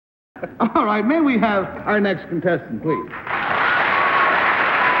All right, may we have our next contestant, please?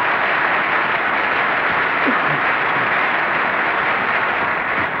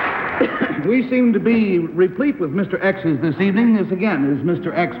 We seem to be replete with Mr. X's this evening. This, again, is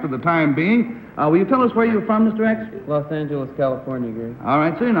Mr. X for the time being. Will you tell us where you're from, Mr. X? Los Angeles, California, Gary. All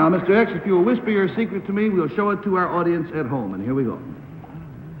right, see now, Mr. X, if you will whisper your secret to me, we'll show it to our audience at home. And here we go.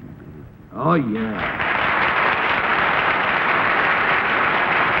 Oh, yeah.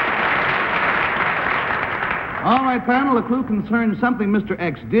 All right, panel, the clue concerns something Mr.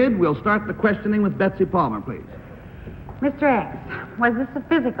 X did. We'll start the questioning with Betsy Palmer, please. Mr. X, was this a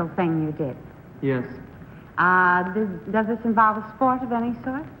physical thing you did? Yes. Does this involve a sport of any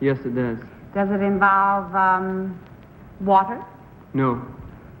sort? Yes, it does. Does it involve water? No.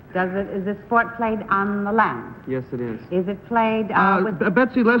 Is this sport played on the land? Yes, it is. Is it played with...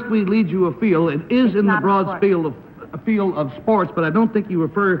 Betsy, lest we lead you afield, it is in the broad field of sports, but I don't think you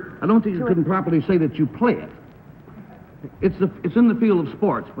couldn't properly say that you play it. It's in the field of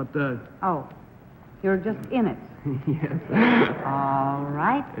sports, but... Oh, you're just in it. Yes. All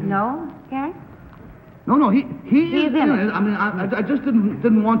right. No, Gary? No, he is in it. I mean, I just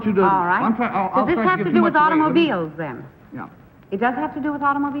didn't want you to... All right. Does this have to do with automobiles, then? Yeah. It does have to do with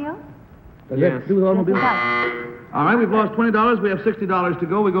automobiles? Does it have to do with automobiles? Yes, All right, we've lost $20. We have $60 to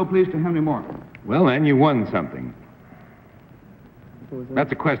go. We go, please, to Henry Moore. Well, then, you won something.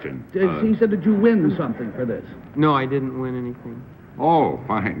 That's a question. He said, did you win something for this? No, I didn't win anything. Oh,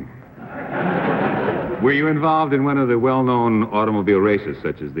 fine. Were you involved in one of the well-known automobile races,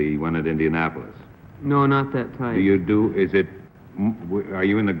 such as the one at Indianapolis? No, not that type. Are you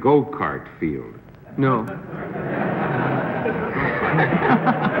in the go-kart field? No.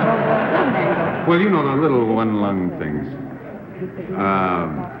 Well, you know, the little one-lung things.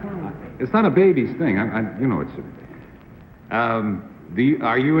 It's not a baby's thing.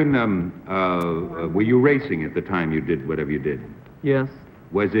 Were you racing at the time you did whatever you did? Yes.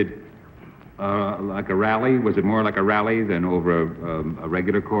 Was it like a rally? Was it more like a rally than over a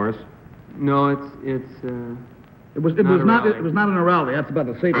regular course? No, it was not in a rally. That's about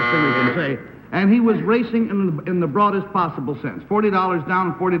the safest thing we can say. And he was racing in the broadest possible sense. $40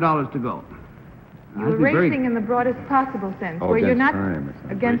 down, $40 to go. You were racing in the broadest possible sense. Oh, were you not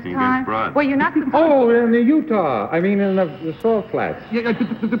against time? Well, you're not. Oh, in the Utah. I mean, in the salt flats. Yeah.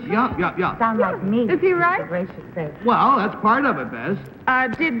 Sound like me. Is he right? Well, that's part of it, Bess.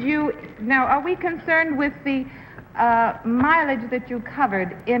 Now, are we concerned with the mileage that you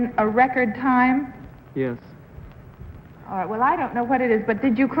covered in a record time? Yes. All right, well, I don't know what it is, but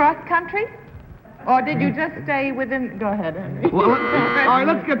did you cross country? Or did you just stay within... Go ahead, Henry. Well, all right,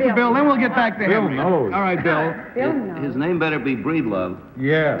 let's get to Bill, then we'll get back to Henry. Bill knows. All right, Bill. His name better be Breedlove.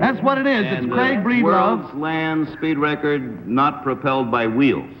 Yeah. That's what it is. And, it's Craig Breedlove. World's land speed record not propelled by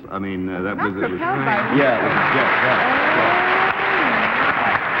wheels. I mean, that Not was... propelled by wheels. Yeah.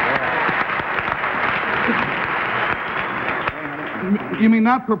 You mean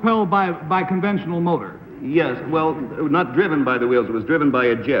not propelled by conventional motor? Yes, well, not driven by the wheels. It was driven by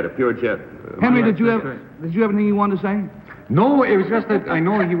a jet, a pure jet. Henry, did you have anything you wanted to say? No, it was just that I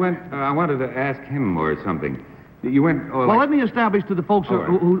know he went... I wanted to ask him or something. You went... Well, let me establish to the folks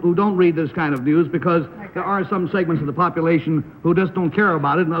who don't read this kind of news, because there are some segments of the population who just don't care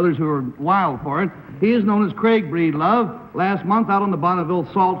about it and others who are wild for it. He is known as Craig Breedlove. Last month, out on the Bonneville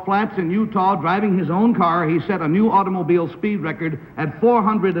Salt Flats in Utah, driving his own car, he set a new automobile speed record at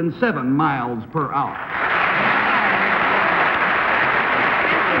 407 miles per hour.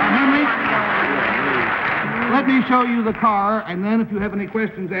 Henry, let me show you the car, and then if you have any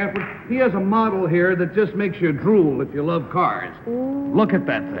questions afterwards, he has a model here that just makes you drool if you love cars. Ooh, look at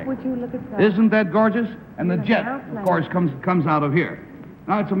that thing. Would you look at that? Isn't that gorgeous? And the jet, of course, comes out of here.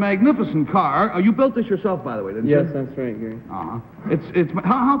 Now, it's a magnificent car. You built this yourself, by the way, didn't you? Yes, that's right, Gary.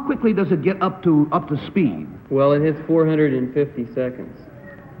 How quickly does it get up to speed? Well, it hits 450 seconds.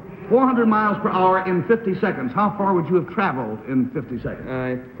 400 miles per hour in 50 seconds. How far would you have traveled in 50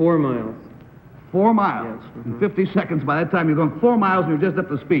 seconds? 4 miles. 4 miles Yes, in 50 seconds. By that time, you're going 4 miles and you're just up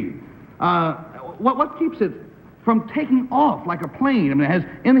to speed. What keeps it from taking off like a plane? I mean,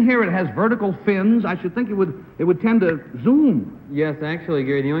 in here it has vertical fins. I should think it would tend to zoom. Yes, actually,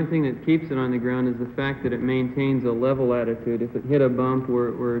 Gary, the only thing that keeps it on the ground is the fact that it maintains a level attitude. If it hit a bump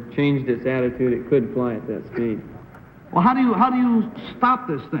or changed its attitude, it could fly at that speed. Well, how do you stop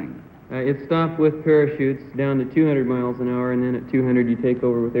this thing? It stopped with parachutes down to 200 miles an hour, and then at 200 you take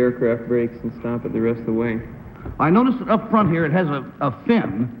over with aircraft brakes and stop it the rest of the way. I noticed that up front here it has a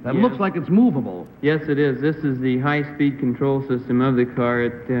fin that Yes. looks like it's movable. Yes, it is. This is the high-speed control system of the car.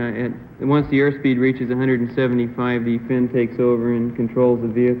 Once the airspeed reaches 175, the fin takes over and controls the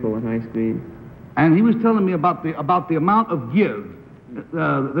vehicle at high speed. And he was telling me about the amount of give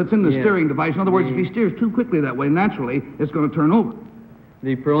that's in the Yes. steering device. In other words, if he steers too quickly that way, naturally, it's going to turn over.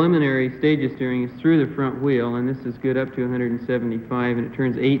 The preliminary stage of steering is through the front wheel, and this is good up to 175, and it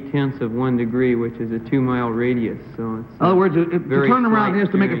turns 0.8 of 1 degree, which is a 2-mile radius. So it's In other words, the very turnaround slight is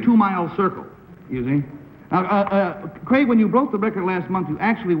to make a steering. 2-mile circle, you see. Now, Craig, when you broke the record last month, you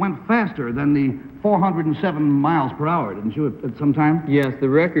actually went faster than the 407 miles per hour, didn't you, at some time? Yes, the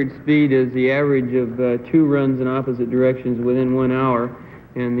record speed is the average of 2 runs in opposite directions within 1 hour,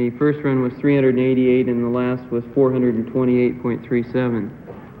 and the first run was 388, and the last was 428.37.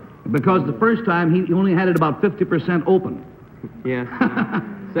 Because the first time, he only had it about 50% open. Yes.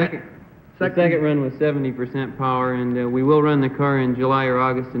 The second run was 70% power, and we will run the car in July or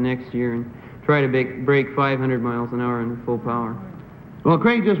August of next year and try to break 500 miles an hour in full power. Well,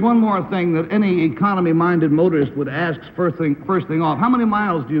 Craig, just one more thing that any economy-minded motorist would ask first thing off. How many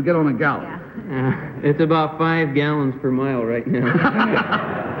miles do you get on a gallon? It's about 5 gallons per mile right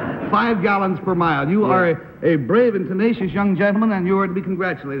now. 5 gallons per mile. You are a brave and tenacious young gentleman, and you are to be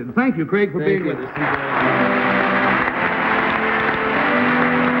congratulated. Thank you, Craig, for being with us.